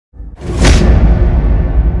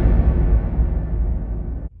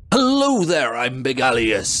Hello there, I'm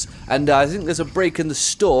Bigalius, and I think there's a break in the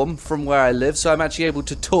storm from where I live, so I'm actually able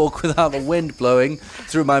to talk without the wind blowing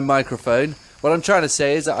through my microphone. What I'm trying to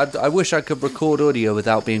say is I wish I could record audio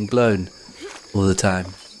without being blown all the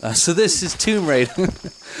time. So this is Tomb Raider.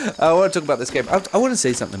 I want to talk about this game. I want to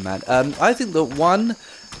say something, man. I think that one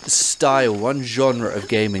style, one genre of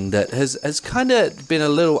gaming that has kind of been a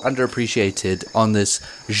little underappreciated on this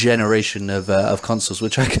generation of consoles,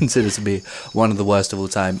 which I consider to be one of the worst of all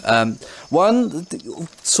time. One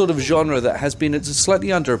sort of genre that has been slightly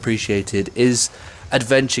underappreciated is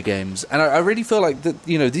adventure games, and I really feel like that,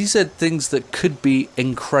 you know, these are things that could be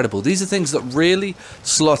incredible. These are things that really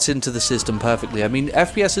slot into the system perfectly. I mean,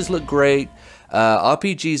 FPSs look great,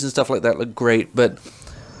 RPGs and stuff like that look great, but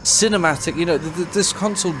cinematic, you know, this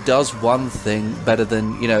console does one thing better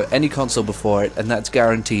than, you know, any console before it, and that's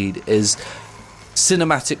guaranteed, is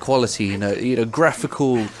cinematic quality, you know,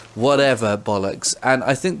 graphical whatever bollocks. And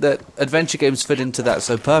I think that adventure games fit into that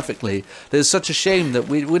so perfectly. There's such a shame that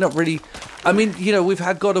we're not really, I mean, you know, we've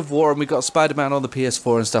had God of War and we've got Spider-Man on the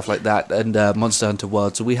PS4 and stuff like that, and Monster Hunter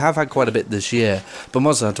World, so we have had quite a bit this year, but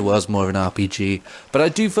Monster Hunter World's more of an RPG. But I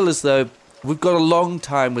do feel as though we've got a long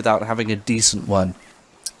time without having a decent one.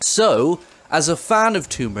 So, as a fan of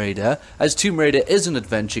Tomb Raider, as Tomb Raider is an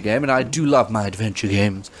adventure game, and I do love my adventure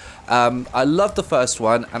games, I loved the first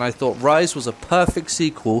one, and I thought Rise was a perfect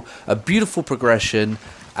sequel, a beautiful progression,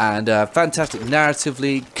 and fantastic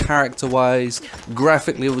narratively, character-wise,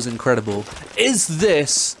 graphically it was incredible. Is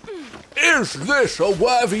this a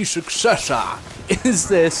worthy successor?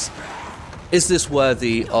 Is this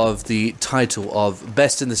worthy of the title of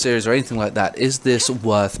best in the series or anything like that? Is this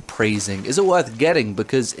worth praising? Is it worth getting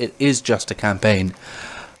because it is just a campaign?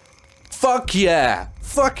 Fuck yeah!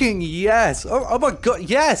 Fucking yes! Oh my god,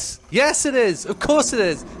 yes! Yes it is! Of course it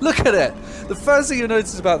is! Look at it! The first thing you'll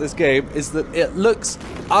notice about this game is that it looks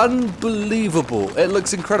unbelievable. It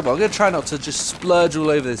looks incredible. I'm going to try not to just splurge all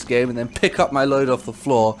over this game and then pick up my load off the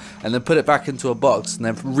floor and then put it back into a box and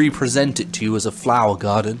then represent it to you as a flower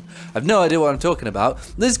garden. I have no idea what I'm talking about.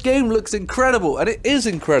 This game looks incredible, and it is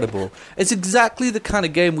incredible. It's exactly the kind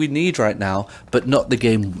of game we need right now, but not the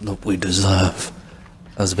game that we deserve.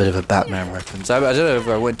 That was a bit of a Batman reference. I don't know if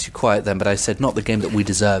I went too quiet then, but I said not the game that we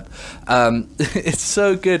deserve. It's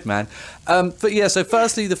so good, man. But yeah, so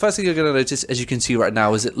firstly, the first thing you're going to notice, as you can see right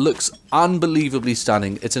now, is it looks unbelievably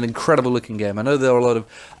stunning. It's an incredible looking game. I know there are a lot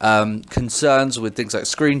of concerns with things like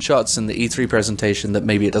screenshots and the E3 presentation that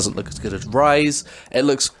maybe it doesn't look as good as Rise. It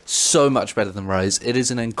looks so much better than Rise. It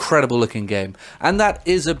is an incredible looking game, and that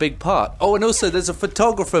is a big part. Oh, and also there's a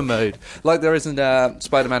photographer mode, like there is in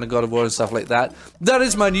Spider-Man and God of War and stuff like that. That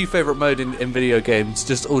is my new favorite mode in video games,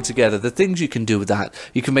 just altogether. The things you can do with that.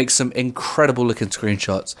 You can make some incredible looking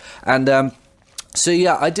screenshots. And so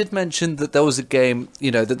yeah, I did mention that there was a game,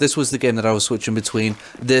 you know, that this was the game that I was switching between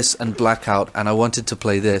this and Blackout, and I wanted to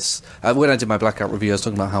play this. When I did my Blackout review, I was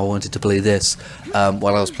talking about how I wanted to play this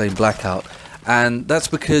while I was playing Blackout, and that's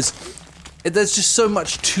because there's just so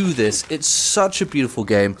much to this. It's such a beautiful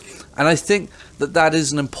game, and I think that that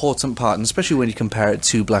is an important part, and especially when you compare it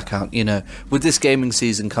to Blackout, you know, with this gaming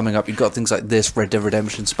season coming up, you've got things like this, Red Dead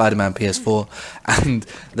Redemption, Spider-Man PS4, and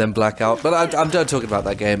then Blackout, but I'm done talking about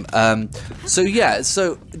that game. So yeah,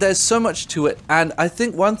 so there's so much to it, and I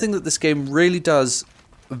think one thing that this game really does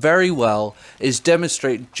very well is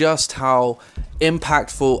demonstrate just how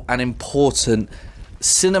impactful and important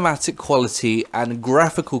cinematic quality and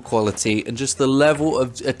graphical quality and just the level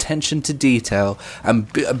of attention to detail and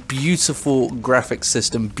a beautiful graphic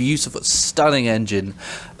system, beautiful, stunning engine.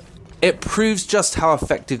 It proves just how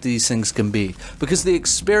effective these things can be, because the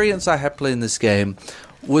experience I had playing this game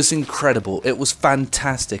was incredible. It was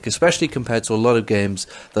fantastic, especially compared to a lot of games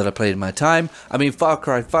that I played in my time. I mean, Far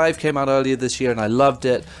Cry 5 came out earlier this year and I loved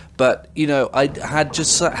it, but you know, I had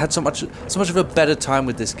so much of a better time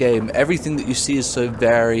with this game. Everything that you see is so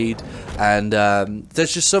varied, and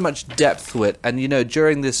there's just so much depth to it. And you know,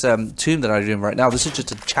 during this tomb that I'm doing right now, this is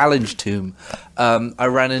just a challenge tomb. I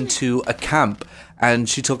ran into a camp, and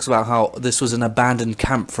she talks about how this was an abandoned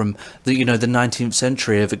camp from the, you know, the 19th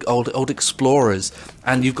century of old explorers,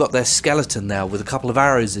 and you've got their skeleton there with a couple of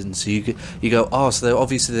arrows in. So you go, oh, so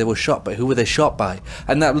obviously they were shot, but who were they shot by?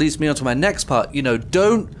 And that leads me on to my next part. You know,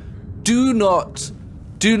 do not,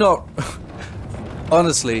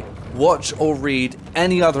 honestly, watch or read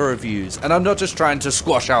any other reviews, and I'm not just trying to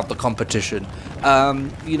squash out the competition.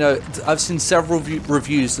 You know, I've seen several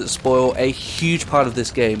reviews that spoil a huge part of this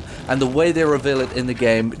game, and the way they reveal it in the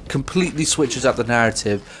game completely switches up the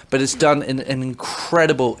narrative, but it's done in an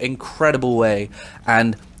incredible way,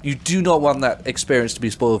 and You do not want that experience to be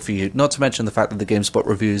spoiled for you. Not to mention the fact that the GameSpot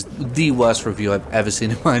review is the worst review I've ever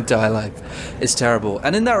seen in my entire life. It's terrible.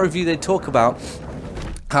 And in that review, they talk about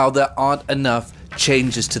how there aren't enough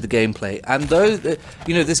changes to the gameplay. And though,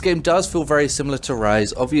 you know, this game does feel very similar to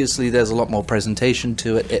Rise, obviously there's a lot more presentation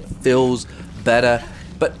to it. It feels better.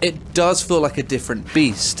 But it does feel like a different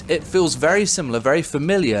beast. It feels very similar, very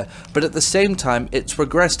familiar, but at the same time, it's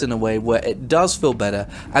progressed in a way where it does feel better,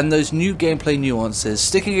 and those new gameplay nuances,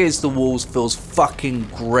 sticking against the walls feels fucking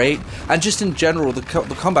great, and just in general, the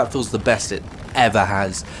combat feels the best it ever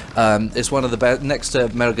has. It's one of the best, next to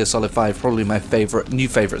Metal Gear Solid 5, probably my new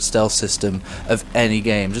favorite stealth system of any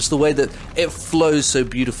game. Just the way that it flows so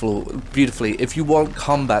beautifully. If you want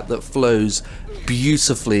combat that flows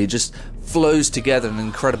beautifully, just flows together in an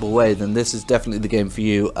incredible way, then this is definitely the game for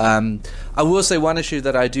you. I will say one issue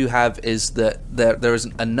that I do have is that there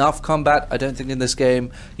isn't enough combat, I don't think, in this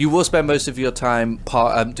game. You will spend most of your time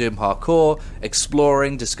doing parkour,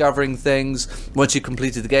 exploring, discovering things. Once you've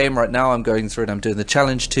completed the game, right now I'm going through and I'm doing the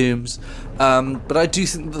challenge tombs. But I do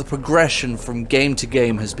think that the progression from game to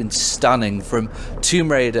game has been stunning. From Tomb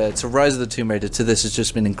Raider to Rise of the Tomb Raider to this has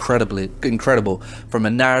just been incredible. From a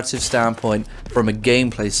narrative standpoint, from a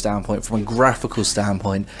gameplay standpoint, from a graphical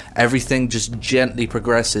standpoint, everything just gently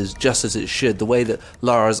progresses just as it should. The way that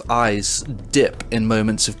Lara's eyes dip in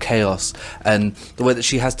moments of chaos, and the way that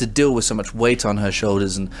she has to deal with so much weight on her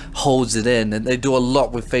shoulders and holds it in, and they do a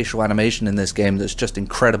lot with facial animation in this game that's just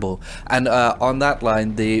incredible. And on that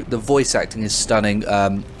line, the voice acting is stunning.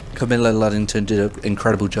 Camilla Luddington did an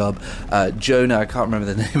incredible job. Jonah, I can't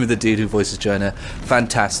remember the name of the dude who voices Jonah,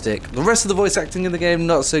 fantastic. The rest of the voice acting in the game,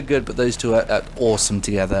 not so good, but those two are awesome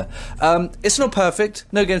together. It's not perfect.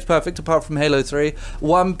 No game's perfect apart from Halo 3.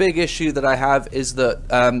 One big issue that I have is that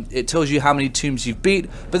it tells you how many tombs you've beat,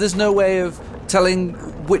 but there's no way of telling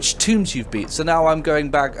which tombs you've beat. So now I'm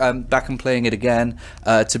going back and playing it again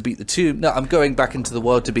to beat the tomb. No, I'm going back into the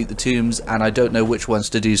world to beat the tombs, and I don't know which ones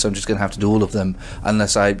to do, so I'm just going to have to do all of them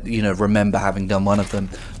unless I, you know, remember having done one of them.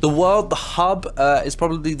 The world, the hub, is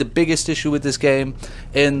probably the biggest issue with this game,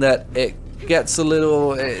 in that it gets a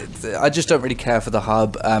little, I just don't really care for the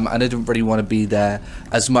hub, and I didn't really want to be there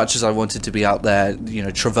as much as I wanted to be out there, you know,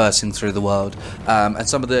 traversing through the world. And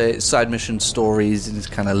some of the side mission stories is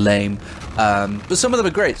kind of lame, but some of them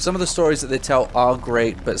are great. Some of the stories that they tell are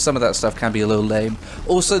great, but some of that stuff can be a little lame.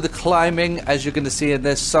 Also, the climbing, as you're going to see in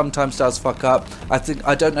this, sometimes does fuck up.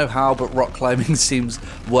 I don't know how, but rock climbing seems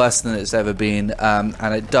worse than it's ever been,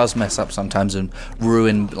 and it does mess up sometimes and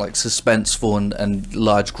ruin like suspenseful and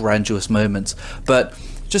large grandiose moments. But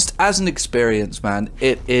just as an experience, man,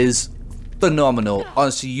 it is phenomenal.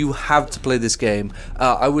 Honestly, you have to play this game.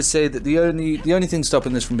 I would say that the only thing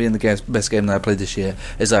stopping this from being the best game that I played this year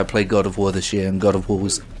is I played God of War this year, and God of War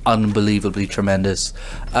was unbelievably tremendous.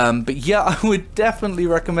 But yeah, I would definitely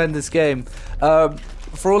recommend this game.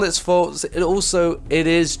 For all its faults, it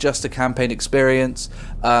is just a campaign experience.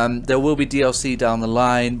 There will be DLC down the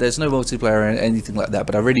line. There's no multiplayer or anything like that,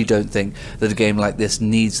 but I really don't think that a game like this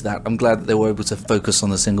needs that. I'm glad that they were able to focus on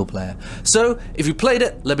the single player. So, if you played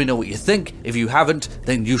it, let me know what you think. If you haven't,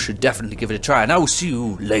 then you should definitely give it a try, and I will see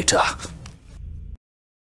you later.